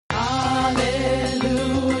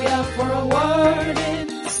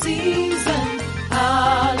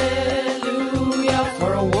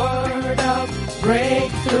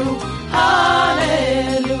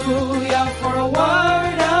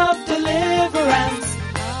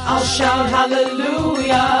I'll shout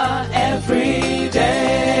hallelujah every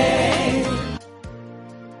day.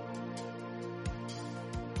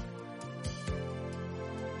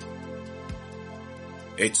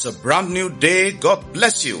 It's a brand new day. God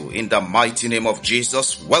bless you in the mighty name of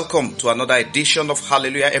Jesus. Welcome to another edition of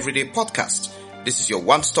Hallelujah Everyday Podcast. This is your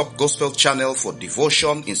one-stop gospel channel for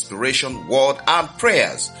devotion, inspiration, word, and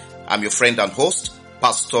prayers. I'm your friend and host,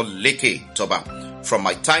 Pastor Leke Toba. From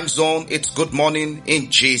my time zone, it's good morning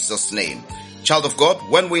in Jesus' name. Child of God,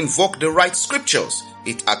 when we invoke the right scriptures,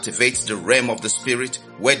 it activates the realm of the spirit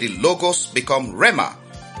where the logos become rhema.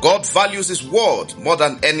 God values his word more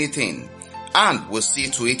than anything and will see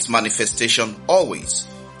to its manifestation always.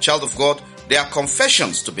 Child of God, there are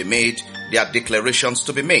confessions to be made, there are declarations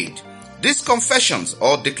to be made. These confessions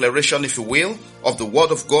or declaration, if you will, of the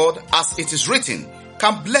word of God as it is written,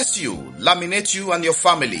 can bless you, laminate you and your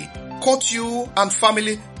family, coat you and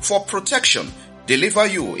family for protection, deliver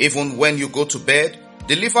you even when you go to bed,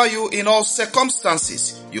 deliver you in all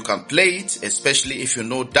circumstances. You can play it, especially if you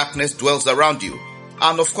know darkness dwells around you.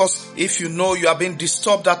 And of course, if you know you are being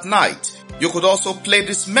disturbed at night, you could also play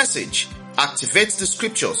this message. Activate the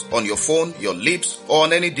scriptures on your phone, your lips, or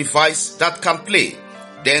on any device that can play.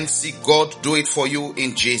 Then see God do it for you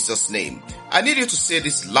in Jesus' name. I need you to say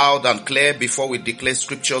this loud and clear before we declare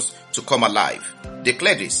scriptures to come alive.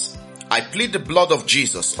 Declare this. I plead the blood of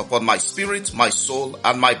Jesus upon my spirit, my soul,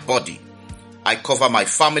 and my body. I cover my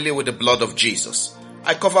family with the blood of Jesus.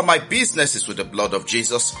 I cover my businesses with the blood of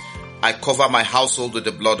Jesus. I cover my household with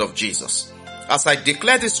the blood of Jesus. As I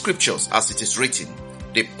declare these scriptures as it is written,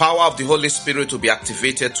 the power of the Holy Spirit will be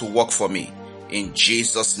activated to work for me. In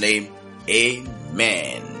Jesus' name,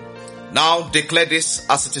 amen. Now declare this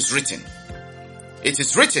as it is written. It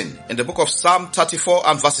is written in the book of Psalm 34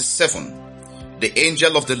 and verses 7. The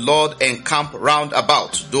angel of the Lord encamp round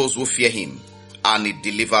about those who fear him, and he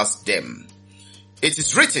delivers them. It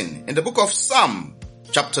is written in the book of Psalm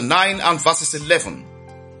chapter 9 and verses 11.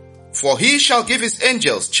 For he shall give his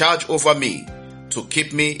angels charge over me, to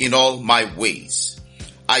keep me in all my ways.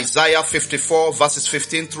 Isaiah 54 verses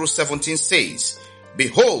 15 through 17 says,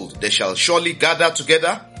 Behold, they shall surely gather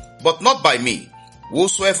together, but not by me.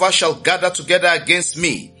 Whosoever shall gather together against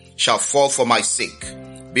me shall fall for my sake.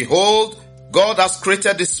 Behold, God has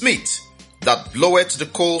created the smith that bloweth the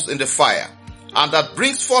coals in the fire, and that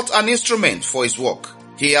brings forth an instrument for his work.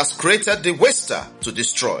 He has created the waster to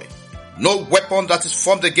destroy. No weapon that is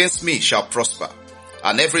formed against me shall prosper,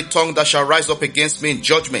 and every tongue that shall rise up against me in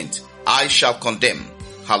judgment, I shall condemn.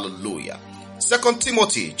 Hallelujah. 2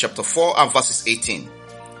 Timothy chapter 4 and verses 18.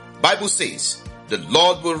 Bible says, The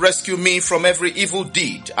Lord will rescue me from every evil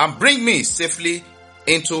deed and bring me safely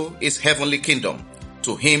into his heavenly kingdom.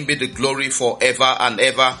 To him be the glory forever and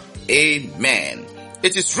ever. Amen.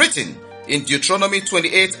 It is written in Deuteronomy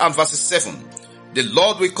 28 and verses 7. The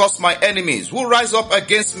Lord will cause my enemies who rise up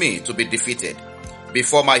against me to be defeated.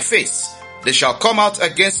 Before my face, they shall come out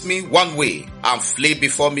against me one way and flee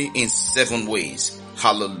before me in 7 ways.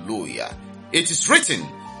 Hallelujah. It is written,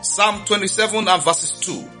 Psalm 27 and verses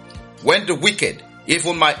 2. When the wicked,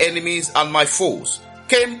 even my enemies and my foes,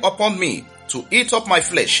 came upon me to eat up my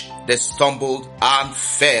flesh, they stumbled and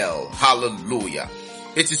fell. Hallelujah.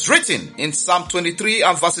 It is written in Psalm 23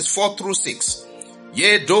 and verses 4 through 6.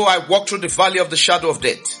 Yea, though I walk through the valley of the shadow of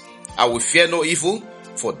death, I will fear no evil,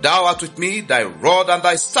 for thou art with me, thy rod and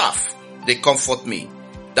thy staff, they comfort me.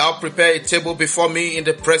 Thou prepare a table before me in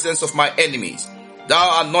the presence of my enemies.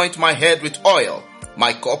 Thou anoint my head with oil,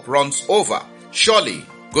 my cup runs over. Surely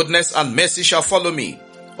goodness and mercy shall follow me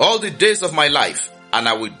all the days of my life, and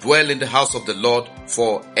I will dwell in the house of the Lord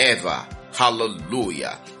forever.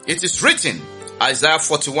 Hallelujah. It is written, Isaiah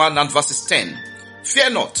 41 and verses 10.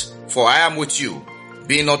 Fear not, for I am with you.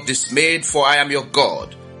 Be not dismayed, for I am your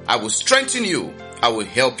God. I will strengthen you. I will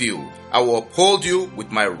help you. I will uphold you with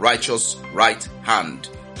my righteous right hand.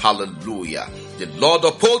 Hallelujah. The Lord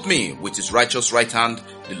uphold me with his righteous right hand.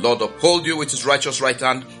 The Lord uphold you with his righteous right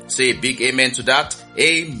hand. Say a big amen to that.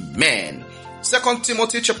 Amen. 2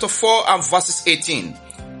 Timothy chapter 4 and verses 18.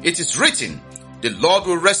 It is written, The Lord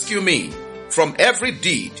will rescue me from every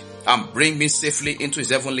deed and bring me safely into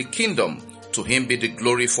his heavenly kingdom. To him be the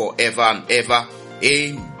glory forever and ever.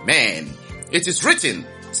 Amen. It is written,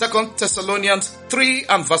 2 Thessalonians 3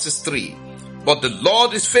 and verses 3. But the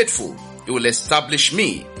Lord is faithful. He will establish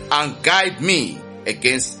me and guide me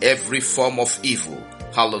against every form of evil.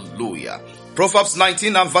 Hallelujah. Proverbs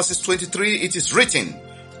 19 and verses 23, it is written,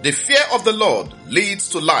 The fear of the Lord leads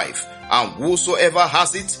to life, and whosoever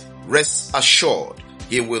has it rests assured.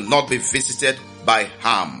 He will not be visited by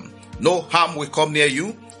harm. No harm will come near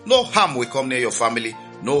you. No harm will come near your family.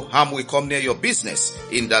 No harm will come near your business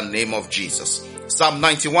in the name of Jesus. Psalm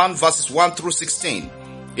 91 verses 1 through 16.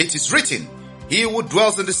 It is written, He who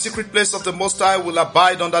dwells in the secret place of the Most High will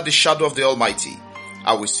abide under the shadow of the Almighty.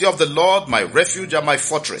 I will say of the Lord, my refuge and my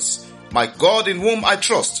fortress, my God in whom I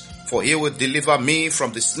trust, for he will deliver me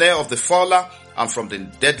from the snare of the fowler and from the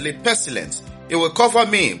deadly pestilence. He will cover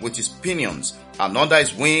me with his pinions, and under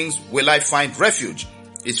his wings will I find refuge.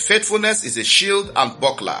 His faithfulness is a shield and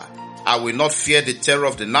buckler. I will not fear the terror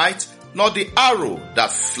of the night, nor the arrow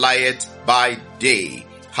that flieth by day.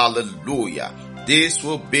 Hallelujah. This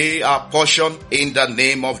will be our portion in the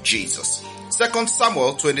name of Jesus. 2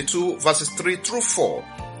 Samuel 22 verses 3 through 4.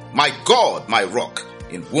 My God, my rock,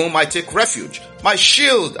 in whom I take refuge, my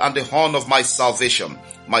shield and the horn of my salvation,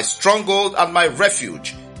 my stronghold and my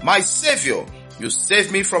refuge, my Savior, you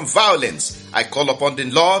save me from violence. I call upon the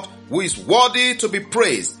Lord, who is worthy to be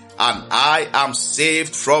praised, and I am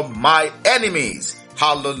saved from my enemies.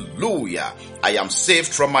 Hallelujah. I am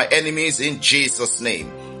saved from my enemies in Jesus'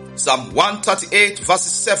 name. Psalm 138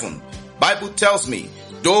 verses 7. Bible tells me,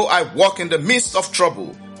 though I walk in the midst of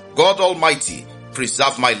trouble, God Almighty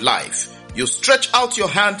preserve my life. You stretch out your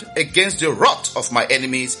hand against the wrath of my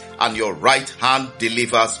enemies, and your right hand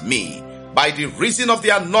delivers me. By the reason of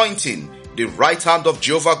the anointing, the right hand of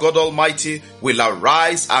Jehovah God Almighty will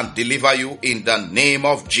arise and deliver you in the name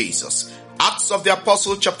of Jesus. Acts of the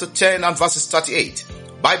Apostle chapter 10 and verses 38.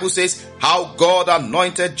 Bible says, how God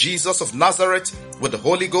anointed Jesus of Nazareth with the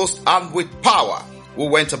Holy Ghost and with power, who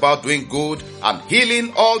went about doing good and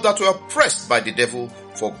healing all that were oppressed by the devil,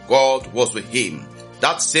 for God was with him.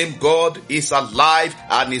 That same God is alive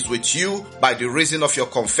and is with you by the reason of your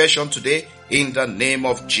confession today in the name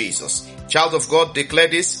of Jesus. Child of God, declare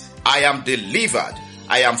this: I am delivered.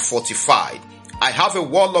 I am fortified. I have a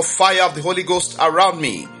wall of fire of the Holy Ghost around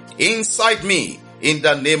me, inside me, in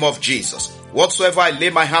the name of Jesus. Whatsoever I lay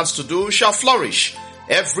my hands to do shall flourish.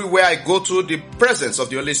 Everywhere I go to, the presence of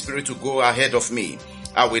the Holy Spirit will go ahead of me.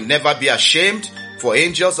 I will never be ashamed, for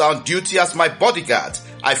angels are on duty as my bodyguard.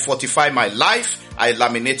 I fortify my life. I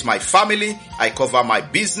laminate my family. I cover my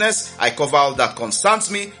business. I cover all that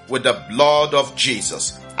concerns me with the blood of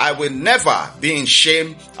Jesus. I will never be in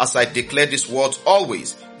shame as I declare these words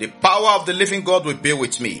always. The power of the living God will be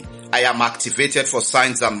with me. I am activated for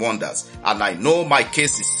signs and wonders, and I know my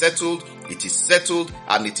case is settled. It is settled,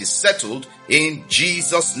 and it is settled in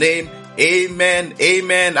Jesus' name. Amen,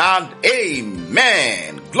 amen, and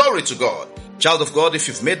amen. Glory to God. Child of God, if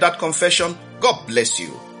you've made that confession, God bless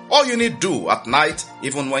you. All you need to do at night,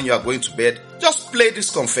 even when you are going to bed, just play this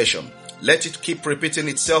confession. Let it keep repeating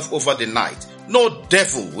itself over the night. No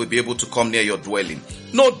devil will be able to come near your dwelling.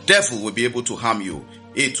 No devil will be able to harm you.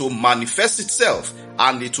 It will manifest itself,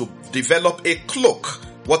 and it will develop a cloak,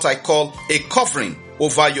 what I call a covering,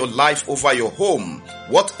 over your life, over your home.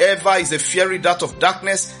 Whatever is a fiery dart of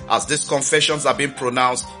darkness, as these confessions are being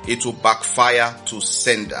pronounced, it will backfire to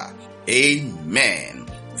sender. Amen.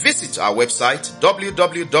 Visit our website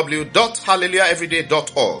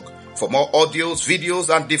www.hallelujaheveryday.org for more audios, videos,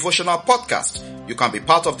 and devotional podcasts. You can be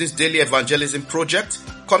part of this daily evangelism project.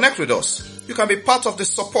 Connect with us. You can be part of the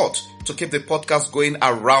support to keep the podcast going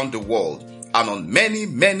around the world and on many,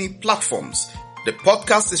 many platforms. The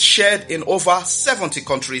podcast is shared in over 70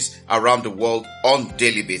 countries around the world on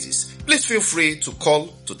daily basis. Please feel free to call,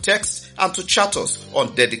 to text, and to chat us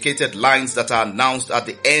on dedicated lines that are announced at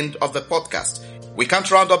the end of the podcast. We can't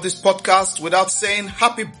round up this podcast without saying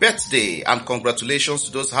happy birthday and congratulations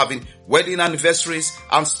to those having wedding anniversaries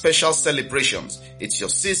and special celebrations. It's your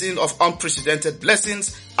season of unprecedented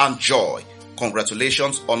blessings and joy.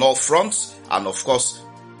 Congratulations on all fronts, and of course,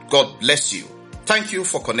 God bless you. Thank you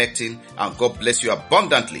for connecting, and God bless you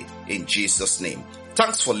abundantly in Jesus' name.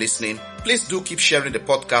 Thanks for listening. Please do keep sharing the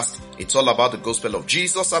podcast. It's all about the gospel of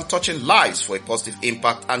Jesus and touching lives for a positive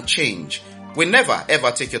impact and change. We never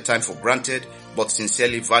ever take your time for granted, but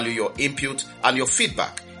sincerely value your input and your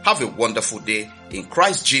feedback. Have a wonderful day in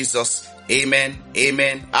Christ Jesus. Amen,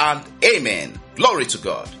 amen, and amen. Glory to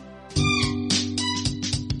God.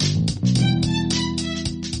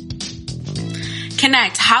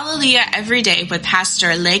 Connect Hallelujah every day with Pastor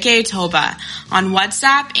Leke Toba on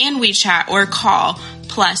WhatsApp and WeChat, or call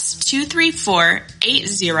 +234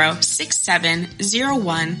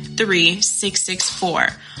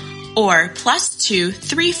 8067013664 or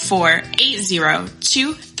 +234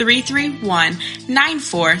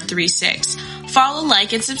 8023319436. Follow,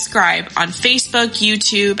 like, and subscribe on Facebook,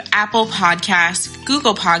 YouTube, Apple Podcasts,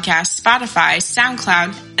 Google Podcasts, Spotify,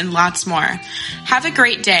 SoundCloud, and lots more. Have a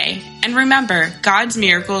great day, and remember, God's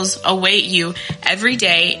miracles await you every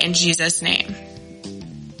day in Jesus' name.